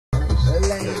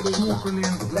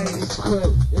brilliant. Ladies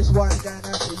crew, this one's going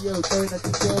out to you, doing it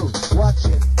to do. Watch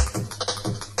it.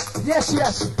 Yes,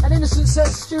 yes. And Innocent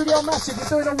says, Studio Massive,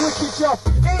 you're doing a wicked job.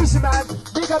 Easy, man.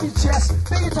 Big up your chest.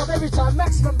 Big it up every time.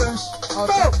 Maximum boost.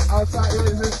 Outside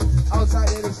Innocent. Outside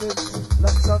Innocent.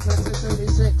 Let's up to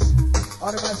 636. On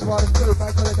the Massive Artist crew,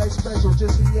 Bank Holiday special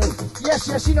just for you. Yes,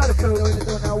 yes, you know the crew. Doing it,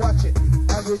 doing now, watch it.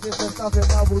 And we just done stuff in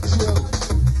Marvel Chill.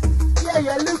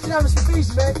 Yeah, Luke and Amos for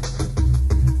Beast, man.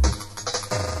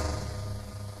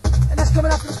 And that's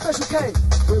coming up in a special K.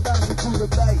 We're bouncing to the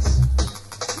bass.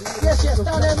 Yes,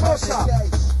 down there in Mossa.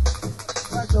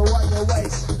 Like to wipe your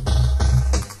waist.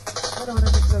 I don't want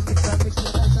to mix the bass.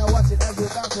 Now watch it as we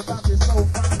bounce it so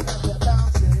fine. As we're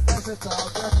bouncing, versatile,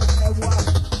 rocking that one.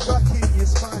 Rocking your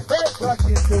spine,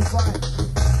 rocking the fine.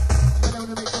 I don't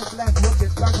want to mix the blend, watch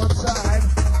it back on time.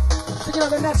 Thinking of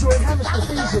the natural in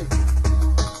Hammersmith, easy.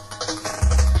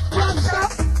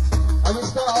 And we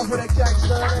start off with a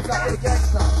gangster, and end up with a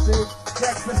gangster. See,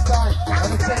 gangster style,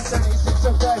 on the 1076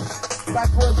 of them.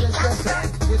 Backwards and center,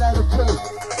 you know the crew,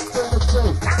 doing the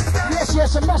crew.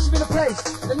 Yes, a massive in the place.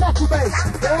 The Natty Bass,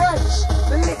 the Ranch,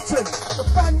 the Lipton, the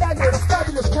Fandango, the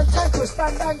fabulous, cantankerous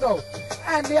Fandango,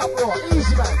 and the Uproar.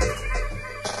 Easy, man.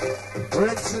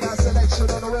 Rinsing our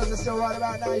selection on the wheels are still right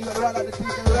about now. You got to run out the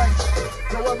DJ Ranch.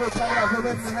 Got one more coming up,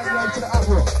 remember to hang over to the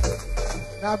Uproar.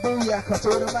 Now Booyaka to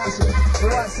all the Massive, the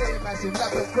White City Massive,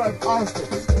 Lapid Grove, Austin,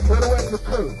 all the way to the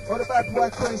crew, all the bad boy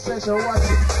crew session, watch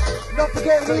it. Not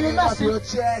forgetting Ely Massive. Your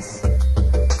chest.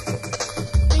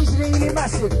 Easy to Ely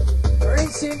Massive.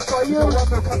 Rinsing for you. One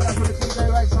more coming up with the DJ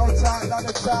Ranks, hold tight,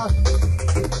 London Town.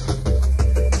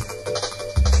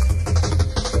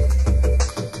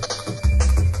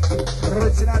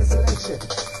 Rinsing out the selection.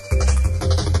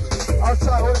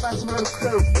 Outside, all the Massive, all the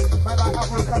crew. Man like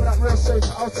Uproar coming up real soon,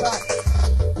 outside.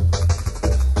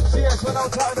 Yes, when I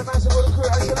was out of the Massive with the crew,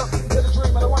 I shall up into the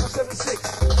dream of the 176.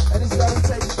 And this is how we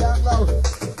take it down low.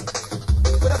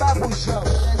 With a bad boy show.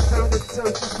 Let's do the two,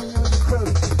 just for you and the crew.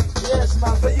 Yes,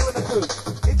 man, for you and the crew.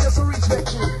 It just a respect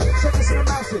you. Send this to the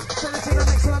Massive. Send it to the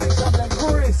mix and the mix up then.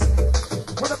 Chorus.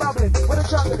 With the bubbling, with the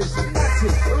junglist. Natty,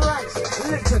 Ranks,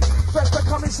 Lipton. Fresh back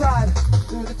come inside.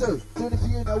 Do the do. Do it for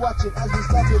you, now watch it. As we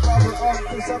start to bubble on,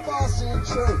 do some passing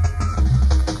true.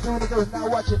 Do the do, now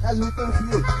watch it as we do for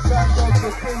you. Sound of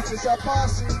the creatures are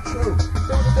passing through.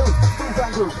 Do the do,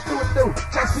 do,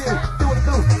 just for you. Do the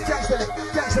do, gangster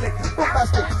lick,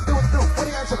 bombastic. Do the do, for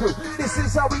the answer crew. This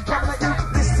is how we coming at you.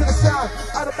 Listen to the sound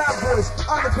of the bad boys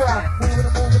underground. Moving,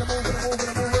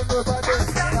 about this.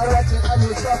 Now watch it as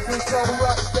we start to go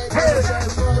rock, stay moving, about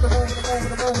this. Sound of the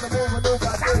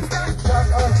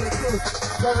crew,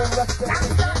 going rock, stay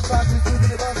bouncing to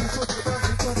the bouncing to the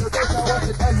bass. Now watch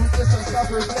it as we just stop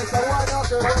and flex. I wind up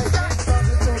the race.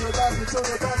 Bouncing to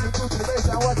the bass.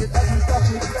 I watch it as we stop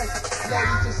and flex.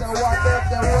 Ladies just wind up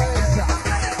the waist.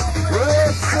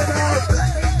 Listen out.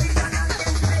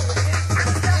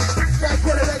 Back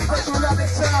for the next special rapid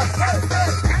sound.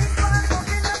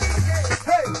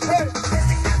 Hey.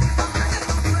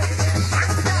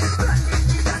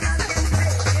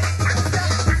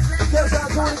 Goes out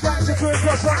to all the gangster crew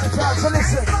across London town. So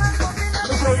listen.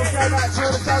 Look what we're going out to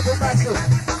all the jungle Massive.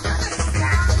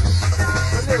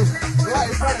 Right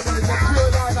in front of me is a pure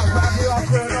line-up, right here our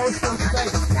crew in old school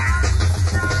state.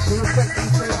 We respect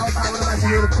these two, I'll power the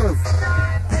Massive with the crew.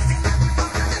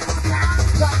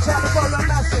 Shout out to Bowler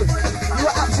Massive, you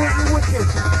are absolutely wicked.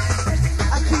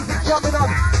 And keep it jumping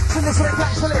on, so listen and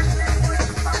thanks for it.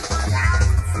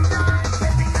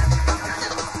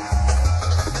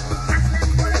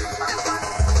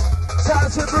 Shout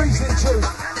out to the Breezing tune,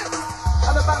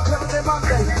 and the band coming there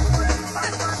Monday.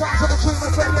 Shout out to the tune,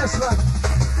 my friend, yes man.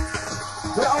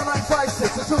 With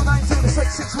 0956 to 292 to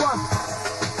 661.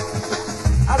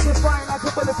 As we're firing like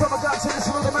a bullet from a gun to this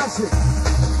with the Massive.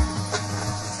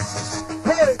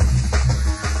 Hey!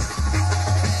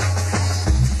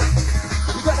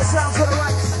 You got the sound for the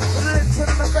Ranks, with the Linton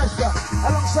and the Festa,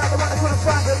 alongside the one that couldn't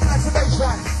find the Massive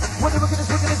bassline. When you look at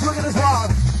this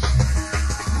wild.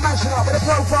 Mashing up with a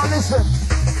profile, listen.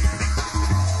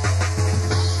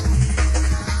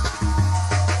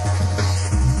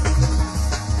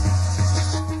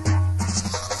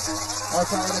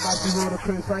 Outside of the Massive all the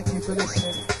crew, thank you for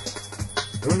listening.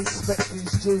 Respect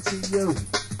is due to you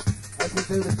as we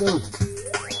do the do.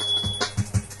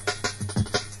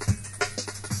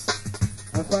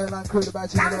 And Phone Line crew, the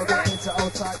badge a little bit into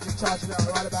old type, just charging out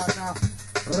right about now.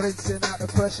 Rinsing out the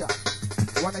pressure.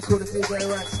 The one they call the DJ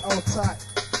Ranks, old type.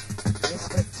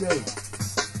 Respect you.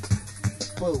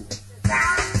 Boo.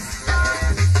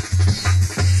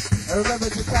 And remember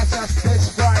to catch us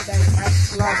this Friday at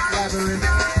Slush Labyrinth.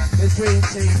 The dream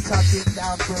team touching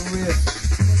down for real.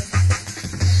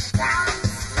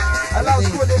 Allow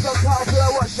squaddies on top of the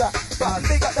watch that. But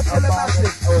big up the full massive.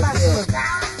 Massive.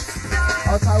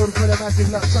 I'll tie all the full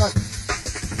massive locked on.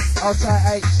 I'll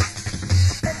tie H.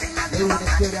 They in the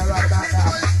studio right about now.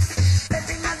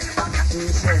 See you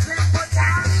soon.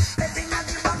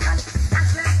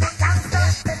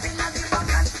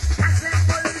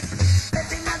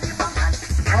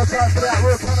 I'll tie for that.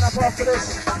 We're coming up after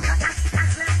this.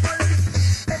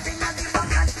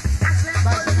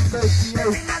 Maximum boost to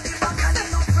you.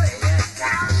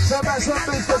 So maximum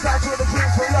boost goes out to the dream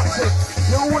for Luxon.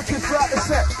 You're wicked throughout the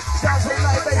set. Sounds like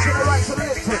light bass on the right to the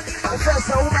Lipton. The first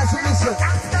set, all massive listen.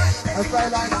 And play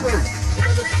line 2.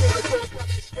 Remember to do the cool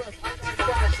coming first. I'm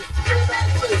 9-5,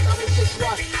 2-9-2,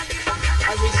 6-1.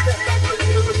 As we step back into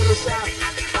the rhythm of the sound.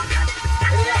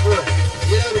 In the uproar.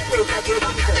 You know the cool coming to the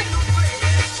DJ.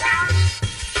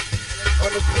 On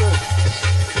the floor.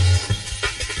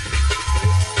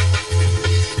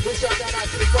 Push up, down out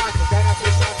to the bikers, down out to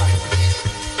the soundman.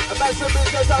 And maximum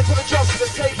boost goes out to the Johnson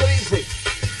and take it easy.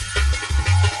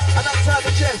 And that time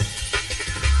the chest.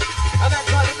 And that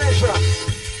time the measure.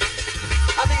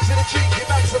 And these are the cheeky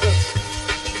maximum.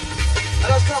 And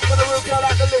that's come for the real girl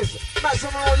like the Liz.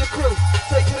 Maximum all your crew.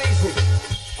 Take it easy.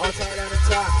 I'll take it down in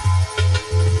time.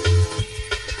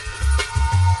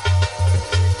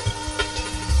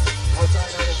 I'll take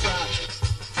it down in time.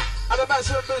 And the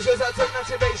maximum boost goes out to the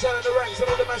massive bass and the ranks and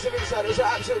all the massive inside. It was an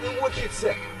absolutely wicked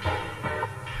set.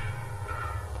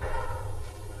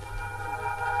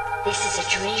 This is a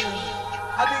dream.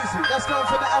 And easy. That's going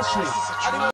for the Ashley.